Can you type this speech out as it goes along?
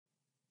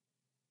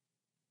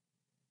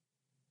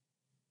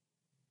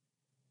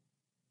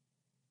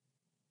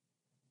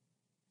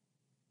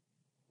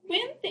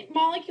when the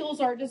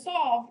molecules are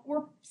dissolved,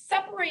 we're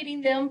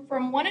separating them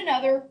from one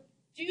another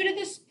due to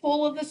the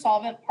pull of the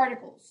solvent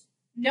particles.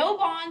 No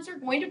bonds are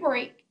going to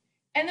break,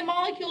 and the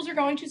molecules are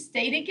going to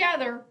stay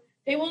together.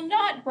 They will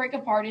not break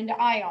apart into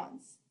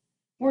ions.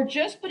 We're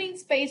just putting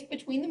space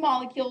between the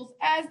molecules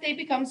as they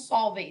become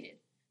solvated.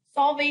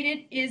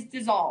 Solvated is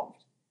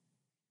dissolved.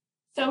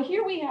 So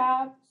here we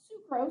have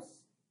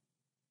sucrose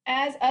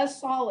as a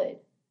solid.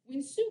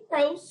 When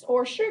sucrose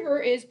or sugar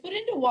is put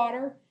into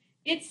water,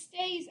 it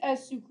stays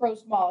as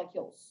sucrose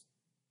molecules,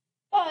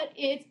 but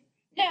it's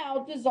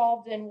now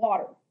dissolved in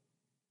water.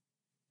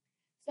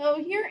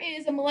 So here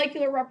is a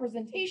molecular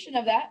representation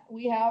of that.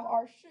 We have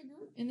our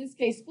sugar, in this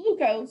case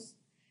glucose,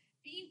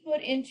 being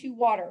put into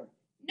water.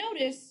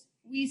 Notice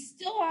we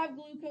still have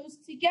glucose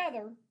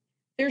together.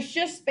 There's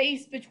just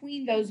space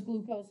between those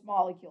glucose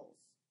molecules.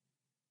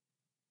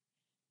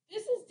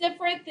 This is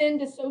different than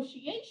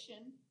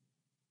dissociation,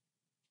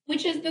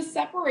 which is the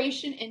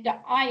separation into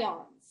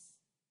ions.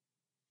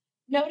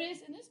 Notice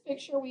in this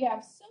picture we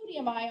have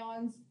sodium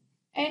ions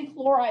and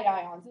chloride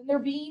ions, and they're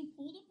being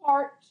pulled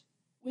apart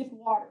with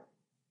water.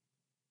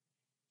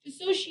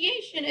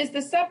 Dissociation is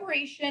the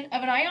separation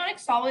of an ionic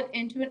solid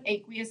into an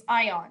aqueous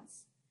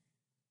ions.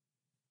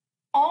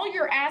 All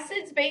your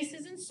acids,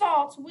 bases, and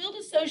salts will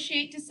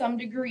dissociate to some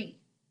degree.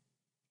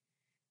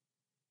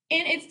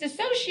 In its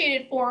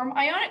dissociated form,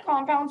 ionic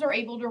compounds are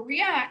able to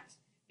react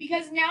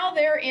because now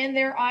they're in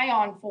their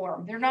ion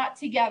form. They're not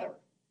together.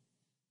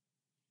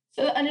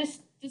 So a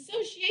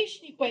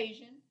dissociation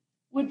equation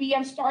would be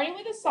I'm starting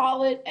with a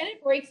solid and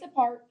it breaks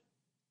apart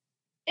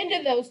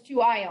into those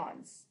two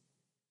ions.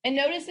 And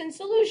notice in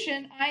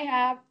solution, I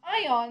have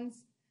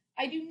ions.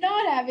 I do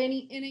not have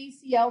any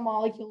NaCl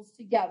molecules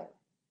together.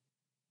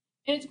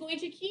 And it's going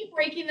to keep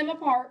breaking them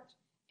apart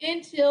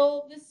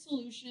until the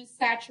solution is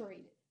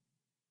saturated.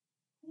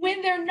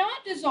 When they're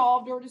not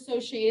dissolved or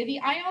dissociated, the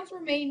ions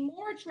remain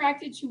more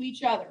attracted to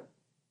each other.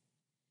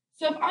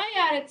 So if I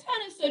add a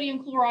ton of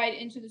sodium chloride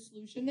into the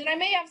solution, then I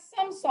may have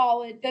some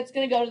solid that's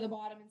going to go to the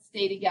bottom and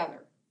stay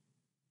together.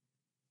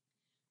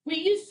 We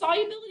use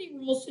solubility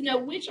rules to know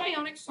which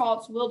ionic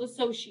salts will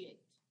dissociate.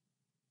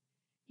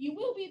 You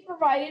will be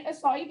provided a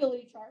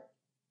solubility chart,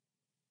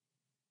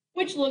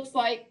 which looks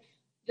like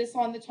this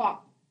on the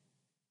top.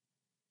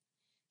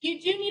 You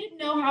do need to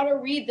know how to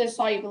read this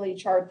solubility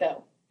chart,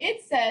 though.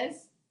 It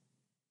says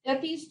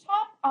that these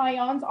top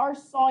ions are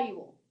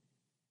soluble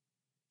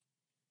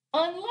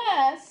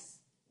unless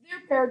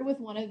they're paired with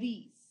one of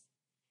these.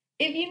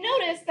 If you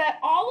notice that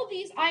all of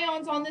these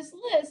ions on this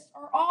list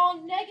are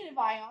all negative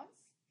ions,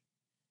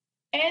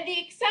 and the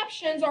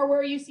exceptions are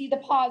where you see the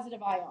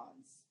positive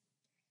ions.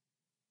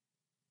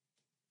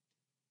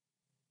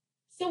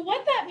 So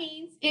what that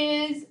means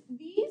is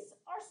these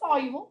are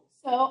soluble,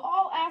 so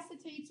all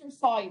acetates are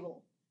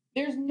soluble.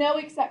 There's no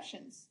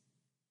exceptions.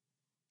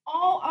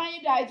 All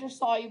iodides are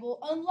soluble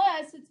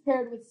unless it's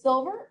paired with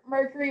silver,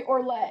 mercury,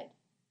 or lead.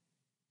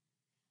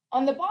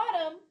 On the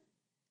bottom,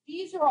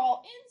 these are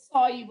all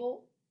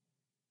insoluble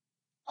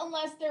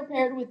unless they're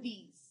paired with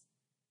these.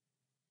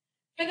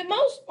 For the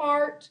most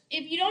part,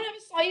 if you don't have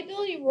a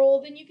solubility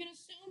rule, then you can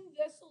assume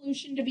the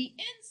solution to be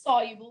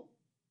insoluble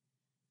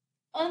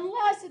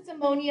unless it's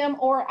ammonium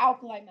or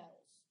alkali metals.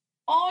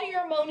 All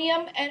your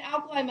ammonium and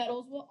alkali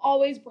metals will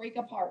always break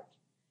apart.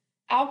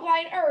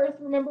 Alkaline earth,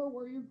 remember,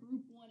 we're your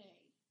group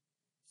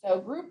 1A. So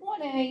group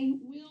 1A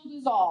will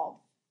dissolve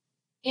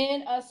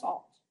in a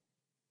salt.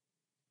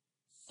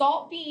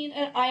 Salt being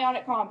an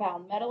ionic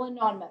compound, metal and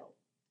nonmetal.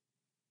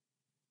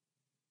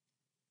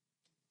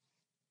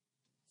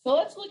 So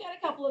let's look at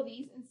a couple of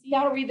these and see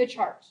how to read the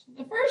chart.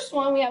 The first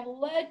one, we have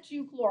lead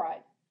 2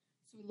 chloride.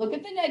 So we look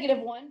at the negative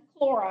one,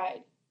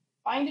 chloride.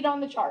 Find it on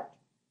the chart.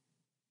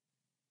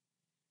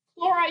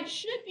 Chloride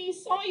should be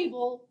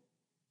soluble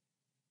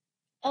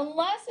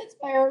unless it's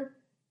paired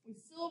with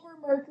silver,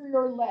 mercury,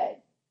 or lead.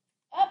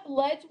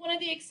 Lead's one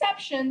of the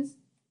exceptions,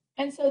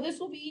 and so this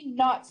will be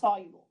not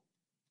soluble.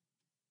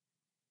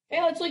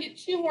 Okay, let's look at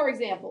 2 more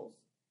examples.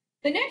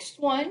 The next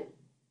one,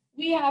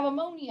 we have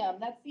ammonium.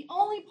 That's the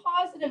only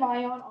positive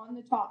ion on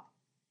the top.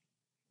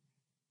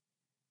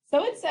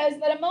 So it says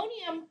that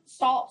ammonium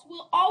salts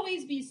will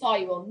always be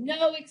soluble,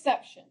 no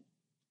exception.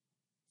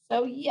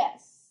 So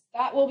yes,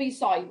 that will be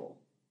soluble.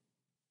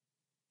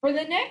 For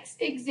the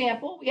next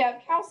example, we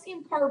have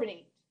calcium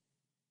carbonate.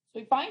 So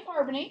we find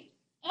carbonate.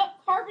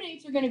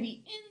 Carbonates are going to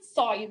be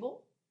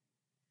insoluble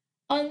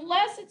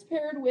unless it's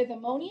paired with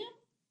ammonium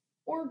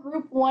or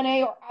group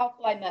 1A or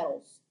alkali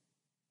metals.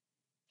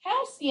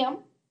 Calcium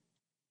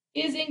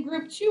is in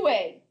group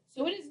 2A,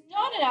 so it is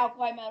not an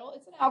alkali metal,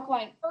 it's an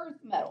alkaline earth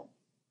metal.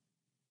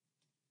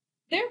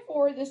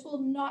 Therefore, this will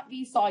not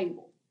be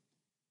soluble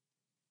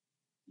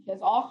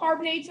because all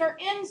carbonates are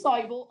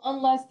insoluble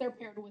unless they're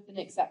paired with an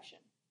exception.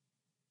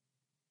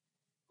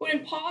 Go ahead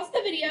and pause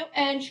the video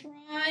and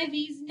try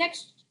these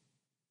next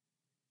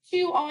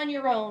 2 on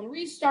your own.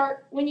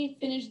 Restart when you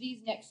finish these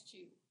next 2.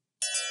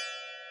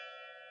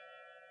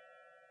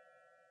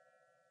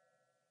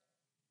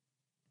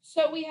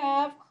 So we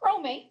have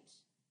chromate.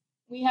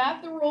 We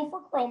have the rule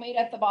for chromate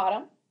at the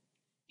bottom.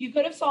 You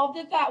could have solved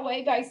it that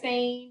way by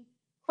saying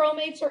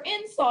chromates are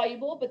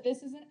insoluble, but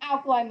this is an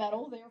alkali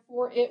metal,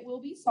 therefore it will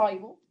be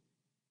soluble.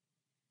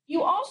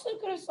 You also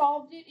could have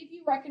solved it if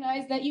you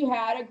recognized that you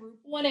had a group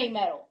 1A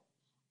metal.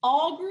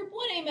 All group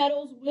 1A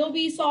metals will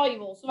be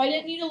soluble, so I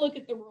didn't need to look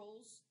at the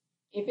rules.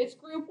 If it's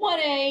group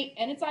 1A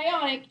and it's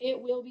ionic,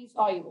 it will be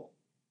soluble.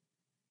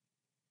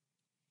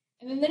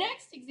 And then the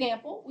next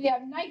example, we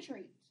have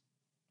nitrate.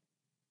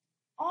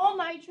 All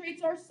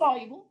nitrates are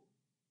soluble,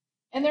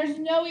 and there's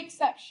no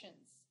exceptions.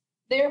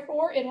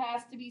 Therefore, it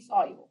has to be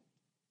soluble.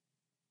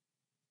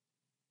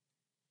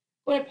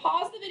 Go ahead,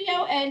 pause the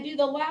video and do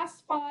the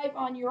last 5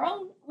 on your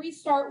own.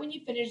 Restart when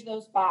you finish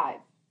those 5.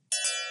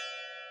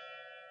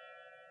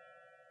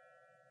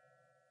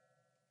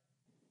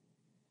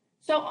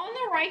 So on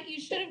the right,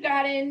 you should have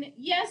gotten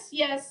yes,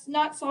 yes,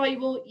 not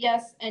soluble,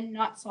 yes, and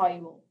not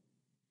soluble.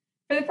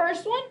 For the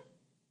first one,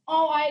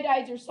 all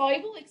iodides are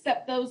soluble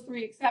except those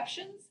 3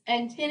 exceptions,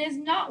 and tin is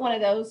not one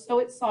of those, so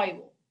it's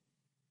soluble.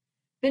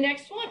 The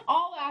next one,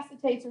 all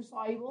acetates are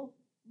soluble,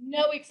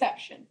 no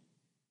exception.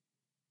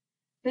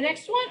 The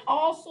next one,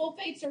 all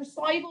sulfates are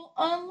soluble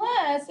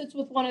unless it's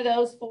with one of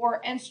those 4,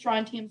 and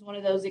strontium is one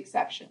of those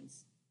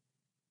exceptions.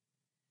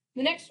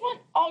 The next one,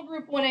 all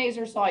group 1As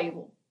are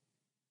soluble,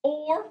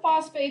 or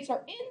phosphates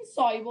are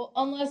insoluble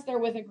unless they're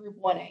with a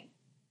group 1A,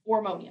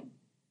 or ammonium.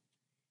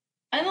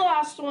 And the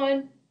last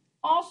one,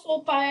 all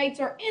sulfides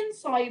are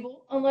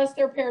insoluble unless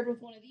they're paired with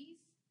one of these,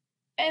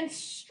 and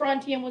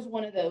strontium was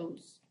one of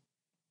those.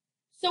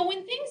 So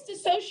when things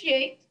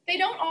dissociate, they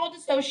don't all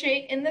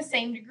dissociate in the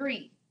same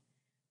degree.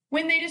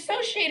 When they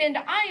dissociate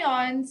into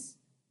ions,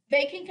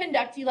 they can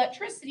conduct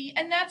electricity,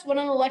 and that's what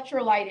an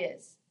electrolyte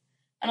is.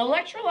 An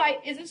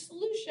electrolyte is a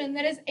solution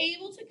that is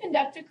able to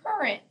conduct a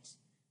current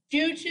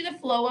due to the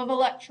flow of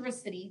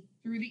electricity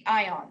through the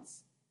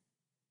ions.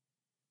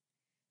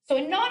 So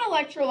a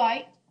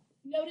non-electrolyte,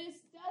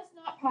 notice, does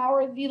not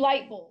power the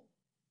light bulb.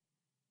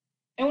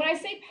 And when I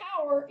say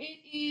power,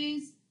 it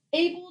is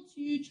able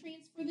to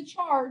transfer the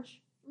charge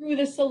through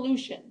the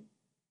solution.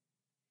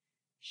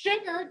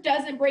 Sugar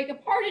doesn't break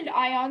apart into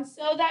ions,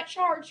 so that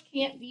charge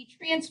can't be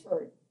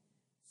transferred.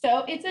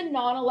 So it's a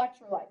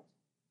non-electrolyte.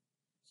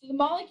 So the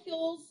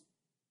molecules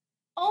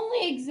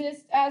only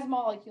exist as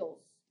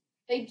molecules.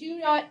 They do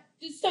not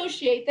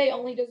dissociate, they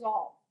only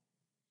dissolve.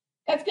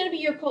 That's going to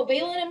be your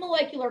covalent and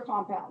molecular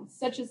compounds,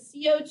 such as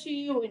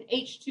CO2 and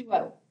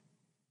H2O.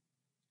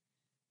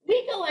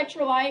 Weak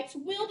electrolytes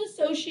will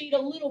dissociate a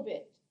little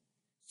bit.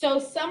 So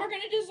some are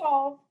going to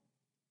dissolve,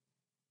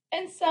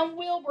 and some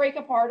will break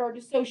apart or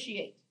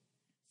dissociate.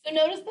 So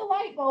notice the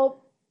light bulb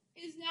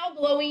is now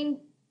glowing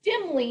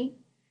dimly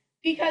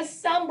because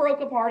some broke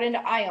apart into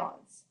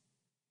ions.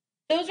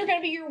 Those are going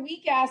to be your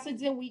weak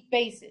acids and weak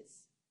bases.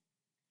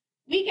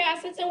 Weak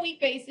acids and weak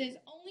bases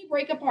only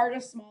break apart a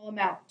small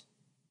amount.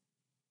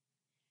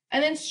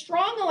 And then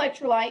strong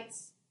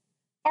electrolytes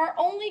are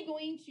only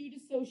going to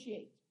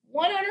dissociate.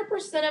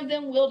 100% of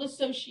them will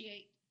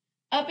dissociate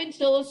up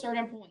until a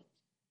certain point.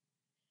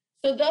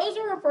 So those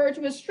are referred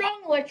to as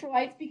strong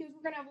electrolytes because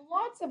we're going to have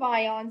lots of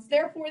ions,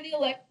 therefore the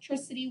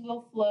electricity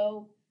will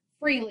flow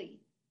freely.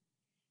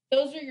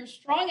 Those are your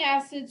strong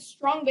acids,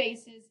 strong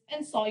bases,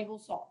 and soluble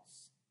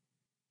salts.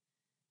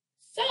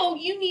 So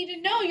you need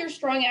to know your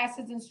strong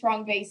acids and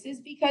strong bases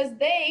because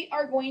they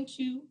are going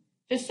to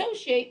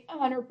dissociate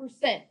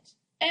 100%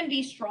 and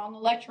be strong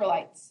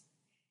electrolytes.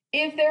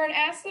 If they're an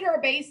acid or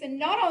a base and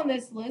not on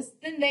this list,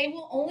 then they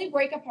will only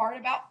break apart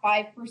about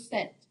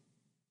 5%.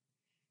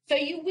 So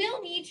you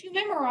will need to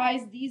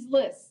memorize these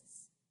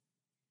lists.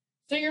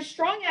 So your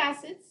strong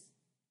acids,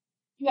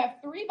 you have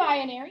 3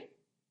 binary,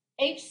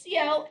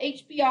 HCl,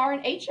 HBr,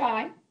 and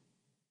HI.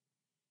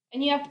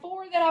 And you have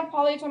 4 that have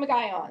polyatomic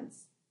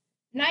ions,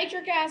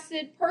 nitric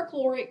acid,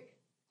 perchloric,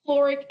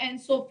 chloric, and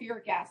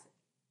sulfuric acid.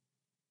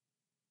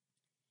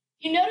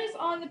 You notice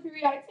on the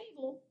periodic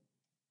table,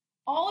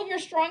 all of your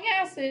strong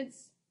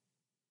acids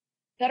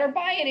that are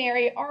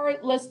binary are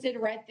listed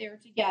right there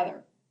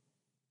together.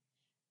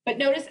 But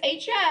notice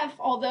HF,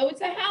 although it's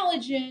a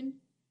halogen,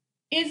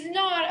 is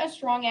not a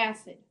strong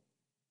acid.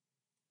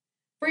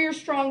 For your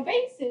strong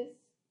bases,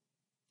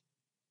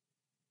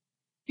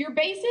 your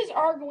bases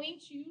are going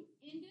to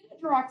end in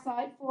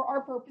hydroxide for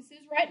our purposes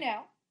right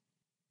now.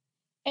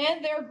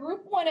 And they're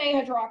group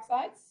 1A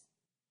hydroxides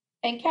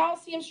and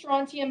calcium,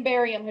 strontium,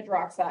 barium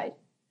hydroxide.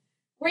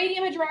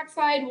 Radium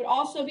hydroxide would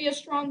also be a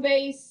strong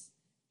base,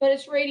 but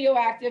it's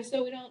radioactive,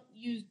 so we don't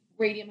use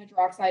radium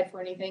hydroxide for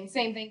anything.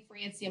 Same thing,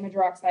 francium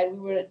hydroxide we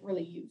wouldn't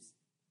really use.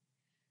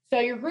 So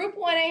your group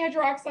 1A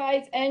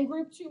hydroxides and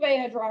group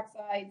 2A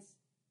hydroxides,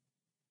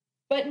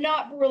 but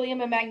not beryllium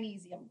and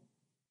magnesium.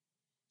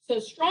 So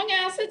strong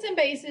acids and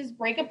bases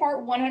break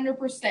apart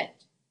 100%.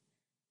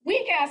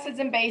 Weak acids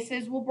and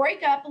bases will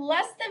break up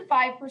less than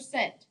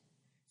 5%.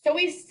 So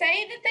we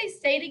say that they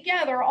stay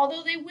together,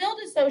 although they will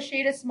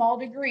dissociate a small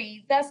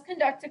degree, thus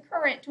conduct a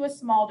current to a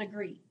small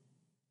degree.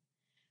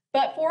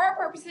 But for our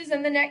purposes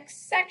in the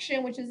next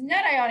section, which is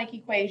net ionic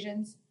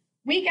equations,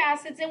 weak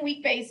acids and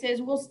weak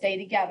bases will stay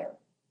together.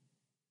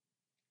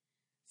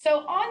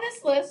 So on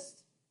this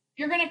list,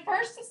 You're going to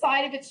first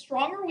decide if it's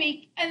strong or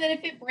weak, and then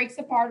if it breaks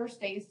apart or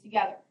stays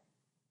together.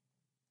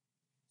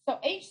 So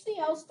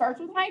HCl starts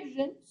with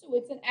hydrogen, so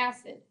it's an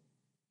acid.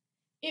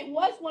 It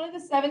was one of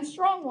the 7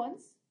 strong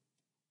ones.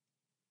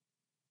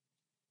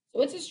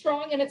 So it's a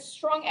strong and it's a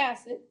strong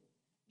acid.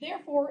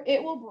 Therefore,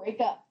 it will break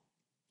up.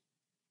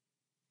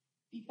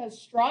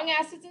 Because strong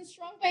acids and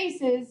strong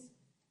bases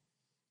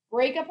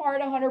break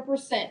apart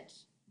 100%.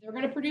 They're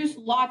going to produce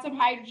lots of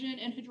hydrogen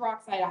and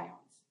hydroxide ions.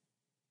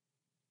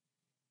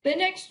 The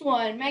next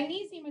one,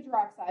 magnesium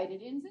hydroxide.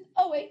 It ends in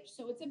OH,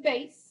 so it's a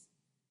base.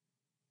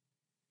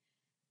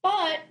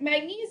 But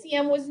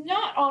magnesium was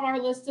not on our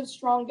list of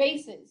strong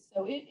bases,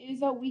 so it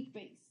is a weak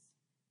base.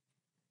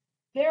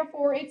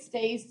 Therefore, it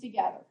stays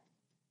together.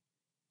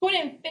 Go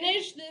ahead and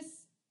finish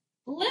this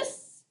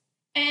list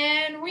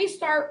and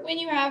restart when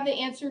you have the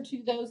answer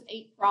to those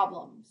 8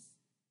 problems.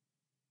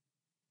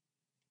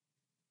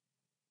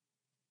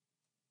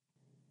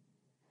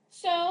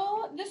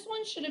 So this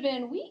one should have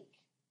been weak,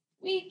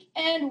 weak,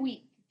 and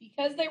weak.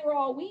 Because they were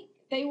all weak,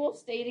 they will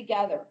stay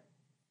together.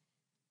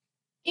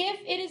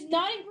 If it is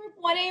not in group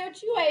 1A or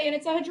 2A and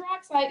it's a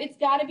hydroxide, it's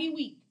got to be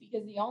weak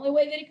because the only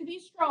way that it could be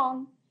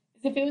strong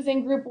is if it was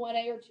in group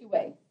 1A or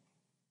 2A.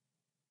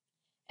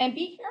 And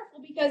be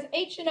careful because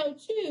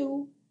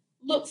HNO2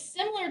 looks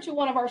similar to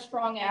one of our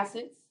strong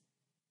acids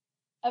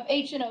of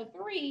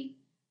HNO3,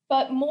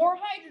 but more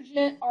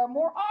hydrogen or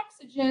more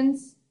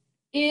oxygens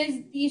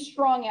is the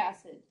strong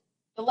acid.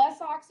 The less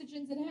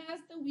oxygens it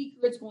has, the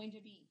weaker it's going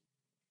to be.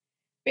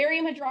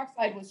 Barium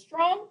hydroxide was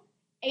strong.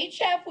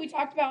 HF we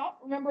talked about,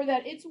 remember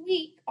that it's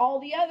weak. All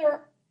the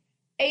other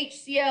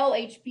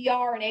HCl,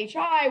 HBr, and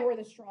HI were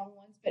the strong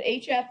ones, but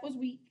HF was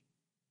weak.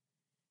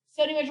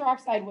 Sodium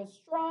hydroxide was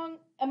strong.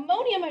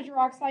 Ammonium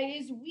hydroxide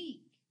is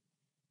weak.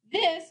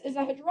 This is a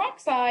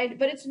hydroxide,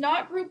 but it's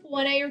not group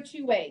 1A or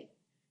 2A.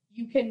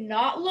 You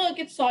cannot look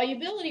at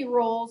solubility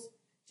rules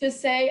to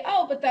say,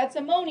 oh, but that's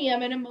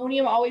ammonium, and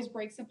ammonium always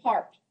breaks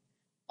apart.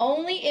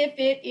 Only if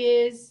it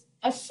is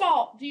a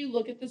salt do you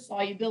look at the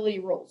solubility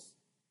rules.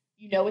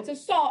 You know it's a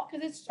salt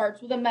because it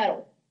starts with a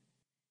metal.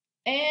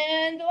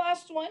 And the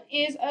last one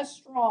is a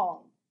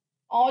strong.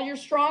 All your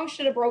strongs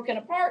should have broken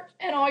apart,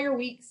 and all your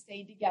weaks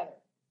stayed together.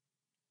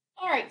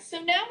 All right, so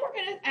now we're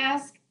going to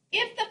ask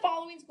if the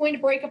following is going to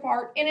break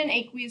apart in an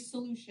aqueous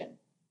solution,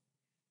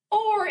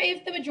 or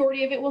if the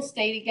majority of it will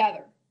stay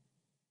together.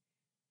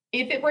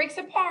 If it breaks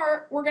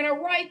apart, we're going to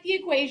write the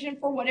equation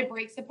for what it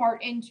breaks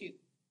apart into.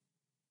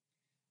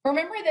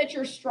 Remember that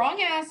your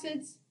strong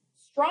acids,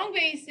 strong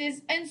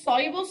bases, and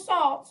soluble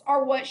salts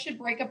are what should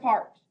break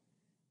apart.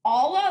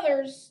 All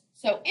others,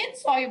 so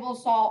insoluble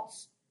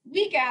salts,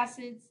 weak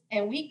acids,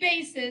 and weak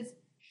bases,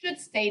 should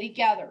stay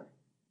together.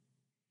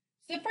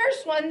 So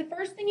the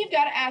first thing you've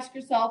got to ask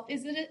yourself,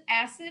 is it an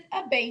acid,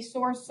 a base,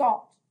 or a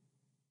salt?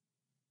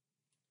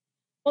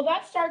 Well,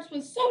 that starts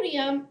with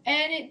sodium,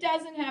 and it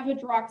doesn't have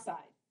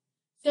hydroxide.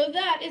 So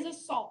that is a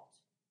salt.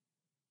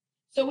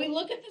 So we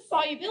look at the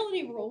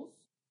solubility rules,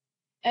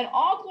 and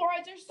all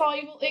chlorides are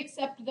soluble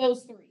except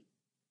those 3.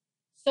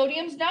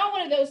 Sodium's not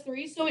one of those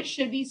 3, so it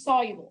should be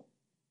soluble.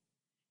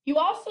 You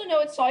also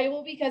know it's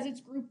soluble because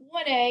it's group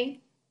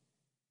 1A,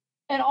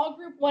 and all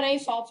group 1A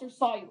salts are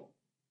soluble.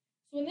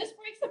 So when this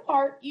breaks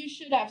apart, you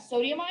should have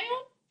sodium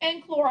ion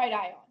and chloride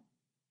ion.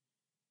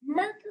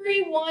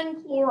 Mercury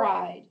 1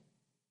 chloride.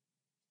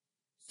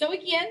 So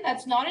again,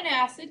 that's not an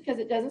acid because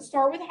it doesn't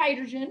start with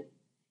hydrogen,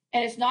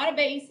 and it's not a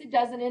base, it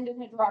doesn't end in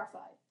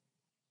hydroxide.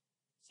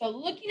 So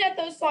looking at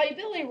those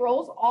solubility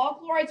rules, all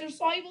chlorides are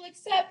soluble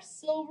except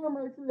silver,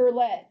 mercury, or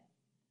lead.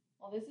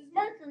 Well, this is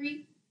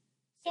mercury,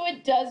 so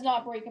it does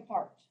not break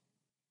apart.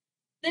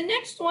 The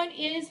next one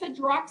is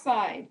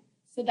hydroxide.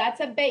 So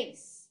that's a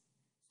base.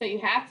 So you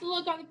have to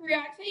look on the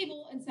periodic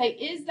table and say,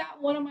 is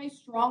that one of my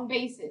strong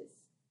bases?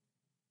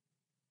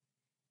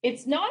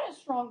 It's not a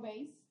strong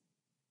base,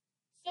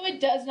 so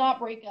it does not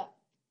break up.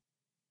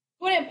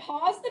 Go ahead and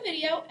pause the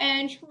video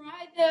and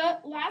try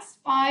the last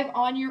 5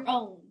 on your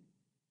own.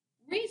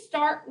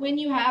 Restart when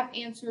you have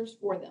answers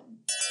for them.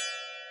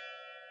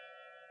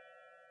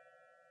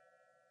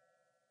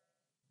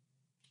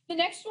 The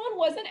next one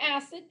was an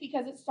acid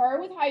because it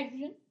started with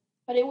hydrogen,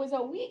 but it was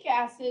a weak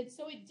acid,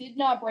 so it did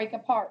not break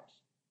apart.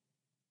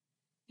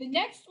 The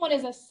next one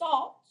is a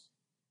salt.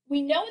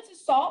 We know it's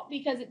a salt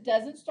because it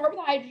doesn't start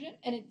with hydrogen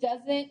and it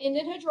doesn't end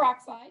in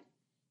hydroxide,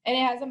 and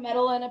it has a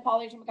metal and a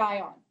polyatomic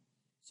ion.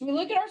 So we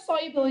look at our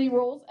solubility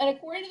rules, and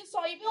according to the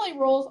solubility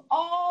rules,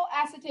 all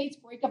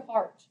acetates break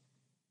apart.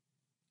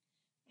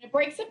 When it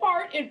breaks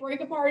apart, it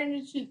breaks apart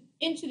into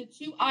the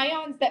 2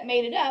 ions that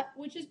made it up,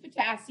 which is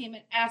potassium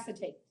and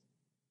acetate.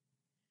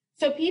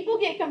 So people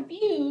get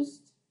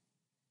confused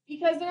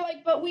because they're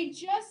like, but we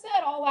just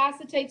said all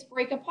acetates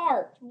break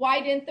apart.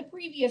 Why didn't the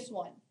previous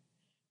one?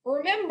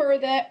 Remember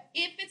that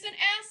if it's an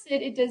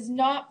acid, it does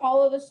not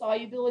follow the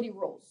solubility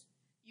rules.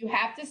 You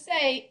have to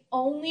say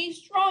only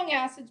strong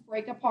acids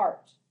break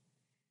apart.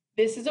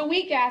 This is a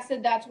weak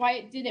acid, that's why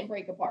it didn't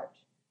break apart.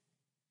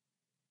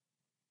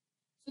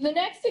 So the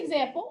next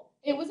example,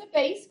 it was a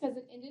base because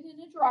it ended in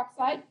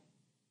hydroxide.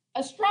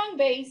 A strong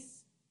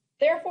base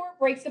Therefore, it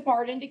breaks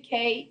apart into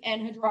K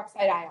and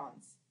hydroxide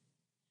ions.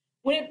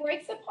 When it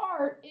breaks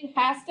apart, it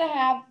has to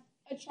have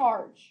a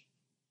charge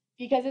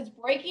because it's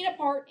breaking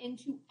apart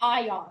into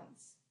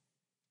ions.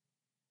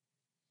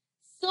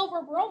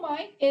 Silver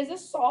bromide is a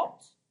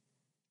salt,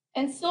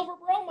 and silver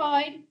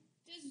bromide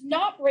does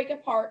not break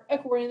apart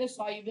according to the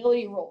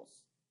solubility rules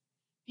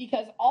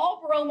because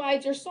all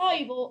bromides are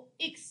soluble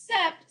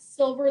except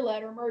silver,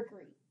 lead, or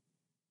mercury.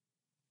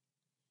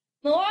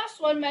 The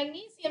last one,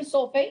 magnesium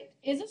sulfate,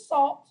 is a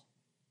salt,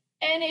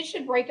 and it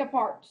should break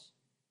apart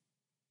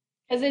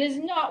because it is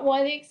not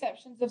one of the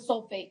exceptions of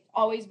sulfate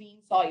always being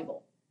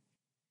soluble.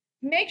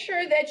 Make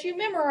sure that you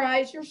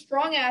memorize your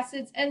strong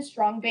acids and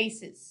strong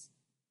bases.